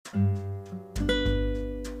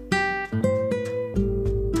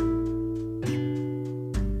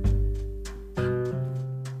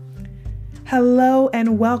Hello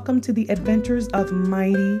and welcome to the adventures of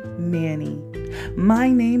Mighty Manny. My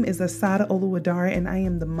name is Asada Oluwadara and I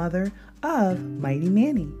am the mother of Mighty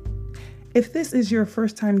Manny. If this is your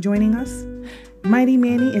first time joining us, Mighty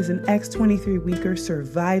Manny is an ex-23-weeker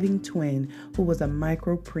surviving twin who was a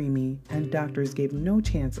micro-preemie and doctors gave no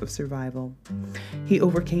chance of survival. He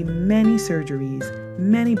overcame many surgeries,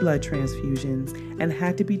 many blood transfusions, and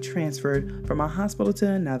had to be transferred from a hospital to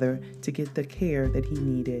another to get the care that he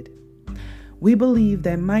needed. We believe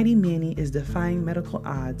that Mighty Manny is defying medical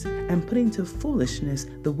odds and putting to foolishness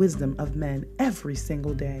the wisdom of men every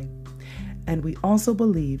single day. And we also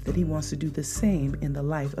believe that he wants to do the same in the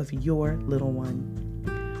life of your little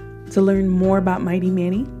one. To learn more about Mighty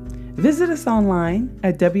Manny, visit us online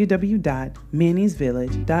at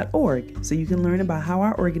www.mannysvillage.org so you can learn about how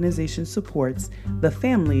our organization supports the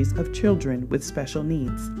families of children with special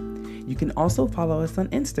needs. You can also follow us on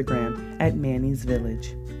Instagram at Manny's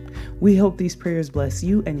Village. We hope these prayers bless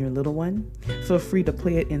you and your little one. Feel free to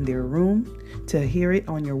play it in their room, to hear it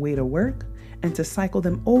on your way to work, and to cycle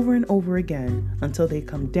them over and over again until they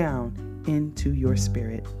come down into your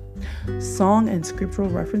spirit. Song and scriptural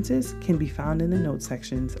references can be found in the note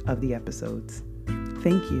sections of the episodes.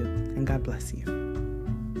 Thank you, and God bless you.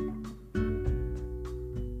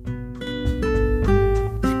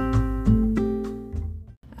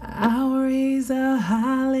 I'll raise a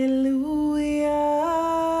hallelujah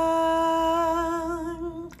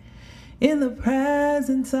in the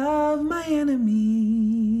presence of my enemies.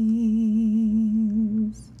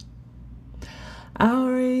 I'll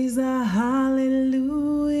raise a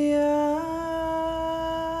hallelujah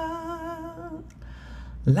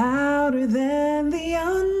louder than the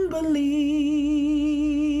unbelief.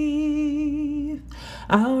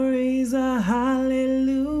 I'll raise a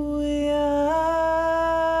hallelujah.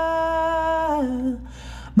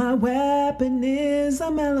 My weapon is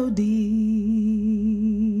a melody.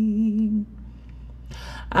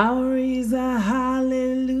 I'll raise a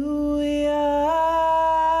hallelujah,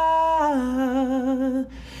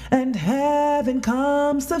 and heaven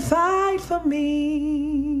comes to fight for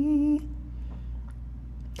me.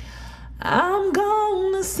 I'm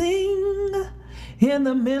gonna sing in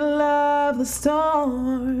the middle of the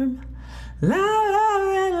storm,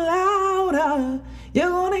 louder and louder. You're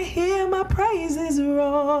gonna hear my praises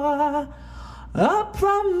roar. Up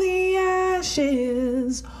from the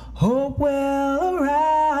ashes, hope will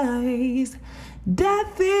arise.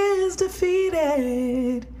 Death is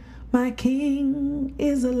defeated, my King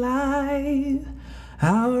is alive.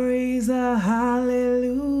 I'll raise a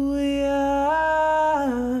hallelujah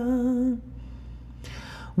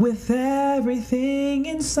with everything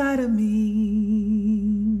inside of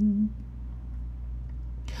me.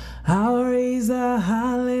 I'll raise a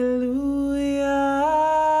hallelujah,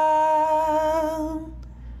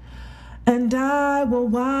 and I will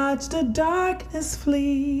watch the darkness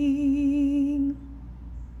flee.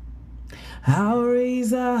 I'll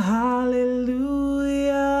raise a hallelujah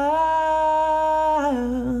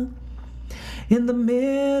in the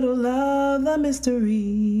middle of the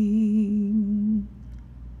mystery.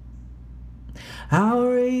 I'll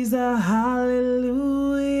raise a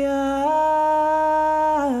hallelujah.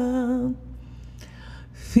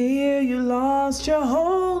 Fear you lost your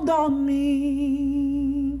hold on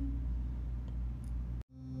me.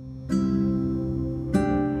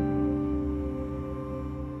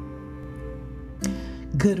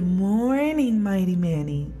 Good morning, Mighty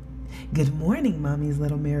Manny. Good morning, Mommy's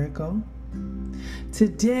Little Miracle.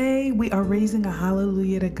 Today, we are raising a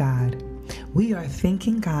hallelujah to God. We are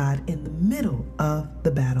thanking God in the middle of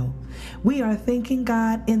the battle. We are thanking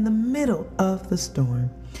God in the middle of the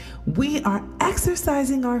storm. We are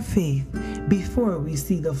exercising our faith before we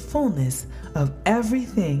see the fullness of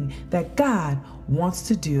everything that God wants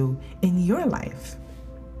to do in your life.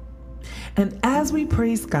 And as we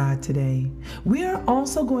praise God today, we are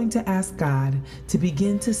also going to ask God to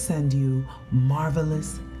begin to send you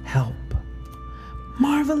marvelous help.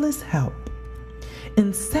 Marvelous help.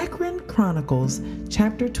 In 2 Chronicles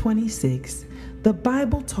chapter 26, the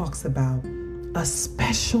Bible talks about a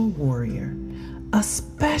special warrior, a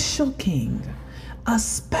special king, a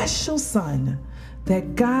special son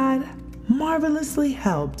that God marvelously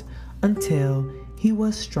helped until he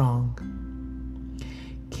was strong.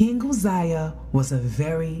 King Uzziah was a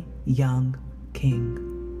very young king.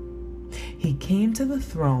 He came to the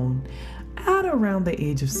throne at around the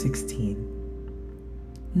age of 16.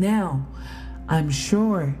 Now, I'm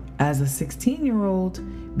sure as a 16-year-old,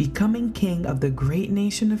 becoming king of the great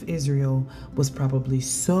nation of Israel was probably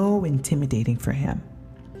so intimidating for him.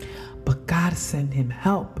 But God sent him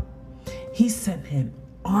help. He sent him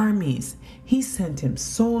armies. He sent him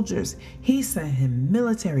soldiers. He sent him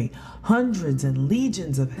military, hundreds and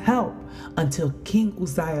legions of help until King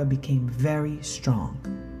Uzziah became very strong.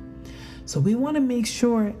 So we want to make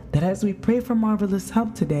sure that as we pray for marvelous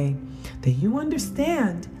help today, that you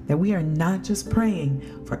understand that we are not just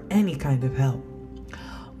praying for any kind of help.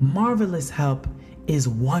 Marvelous help is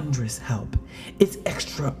wondrous help. It's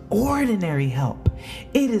extraordinary help.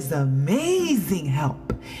 It is amazing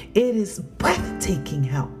help. It is breathtaking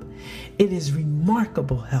help. It is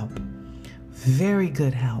remarkable help. Very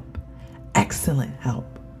good help. Excellent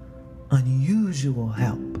help. Unusual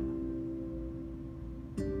help.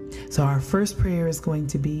 So our first prayer is going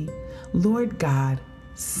to be, Lord God,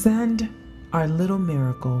 send our little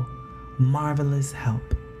miracle marvelous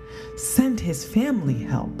help. Send his family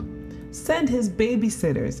help. Send his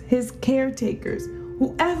babysitters, his caretakers,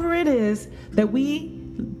 whoever it is that we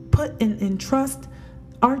put and entrust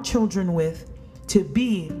our children with to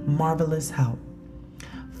be marvelous help.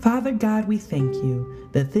 Father God, we thank you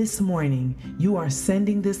that this morning you are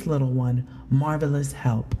sending this little one marvelous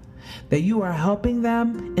help. That you are helping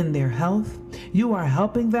them in their health. You are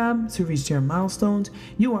helping them to reach their milestones.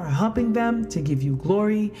 You are helping them to give you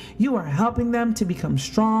glory. You are helping them to become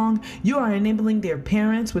strong. You are enabling their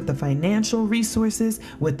parents with the financial resources,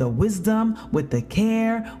 with the wisdom, with the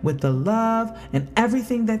care, with the love, and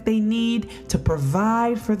everything that they need to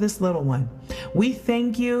provide for this little one. We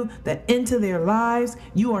thank you that into their lives,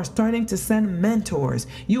 you are starting to send mentors.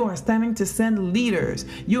 You are starting to send leaders.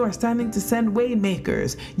 You are starting to send way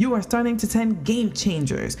makers. You are starting to send game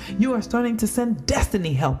changers. You are starting to send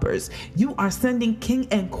destiny helpers. You are sending king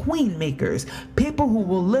and queen makers, people who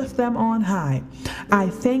will lift them on high. I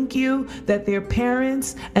thank you that their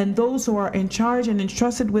parents and those who are in charge and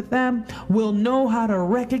entrusted with them will know how to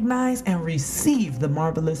recognize and receive the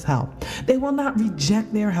marvelous help. They will not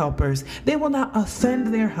reject their helpers. They will not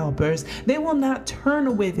offend their helpers. They will not turn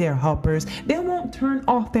away their helpers. They won't turn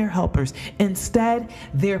off their helpers. Instead,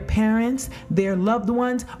 their parents, their loved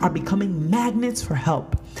ones are becoming magnets for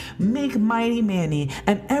help. Make Mighty Manny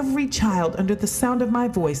and every child under the sound of my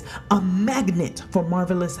voice a magnet for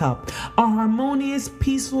marvelous help. A harmonious,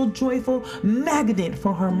 peaceful, joyful magnet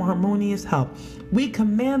for her harmonious help. We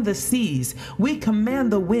command the seas. We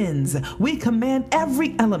command the winds. We command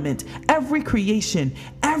every element, every creation,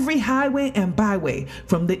 every highway and byway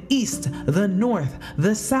from the east, the north,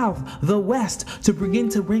 the south, the west to begin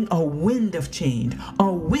to bring a wind of change,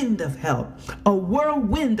 a wind of help, a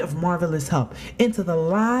whirlwind of marvelous help into the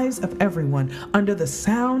lives of everyone under the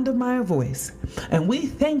sound of my voice. And we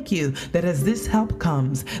thank you that as this help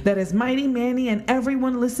comes, that as Mighty Manny and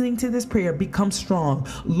everyone listening to this prayer become strong,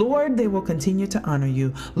 Lord, they will continue to honor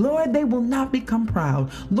you. Lord, they will not become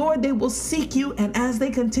proud. Lord, they will seek you, and as they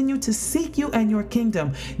continue to seek you and your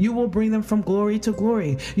kingdom, you will bring them from glory to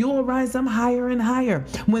glory. You will rise them higher and higher.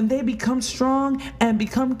 When they become strong and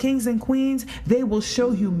become kings and queens, they will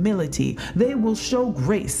show humility. They will show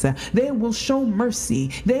grace. They will show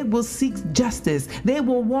mercy. They will seek justice. They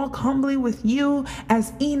will walk humbly with you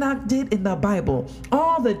as Enoch did in the Bible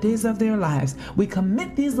all the days of their lives. We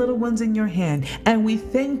commit these little ones in your hand, and we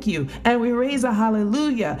thank you, and we raise a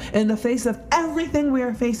hallelujah in the face of everything we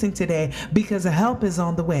are facing today, because help is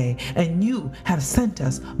on the way, and you have sent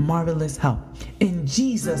us marvelous help. In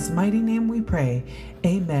Jesus' mighty name we pray.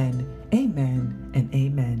 Amen, amen, and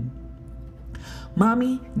amen.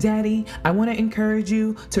 Mommy, Daddy, I want to encourage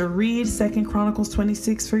you to read 2 Chronicles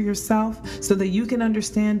 26 for yourself so that you can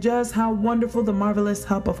understand just how wonderful the marvelous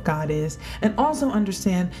help of God is, and also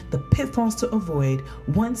understand the pitfalls to avoid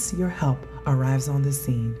once your help arrives on the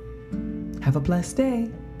scene. Have a blessed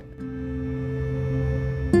day.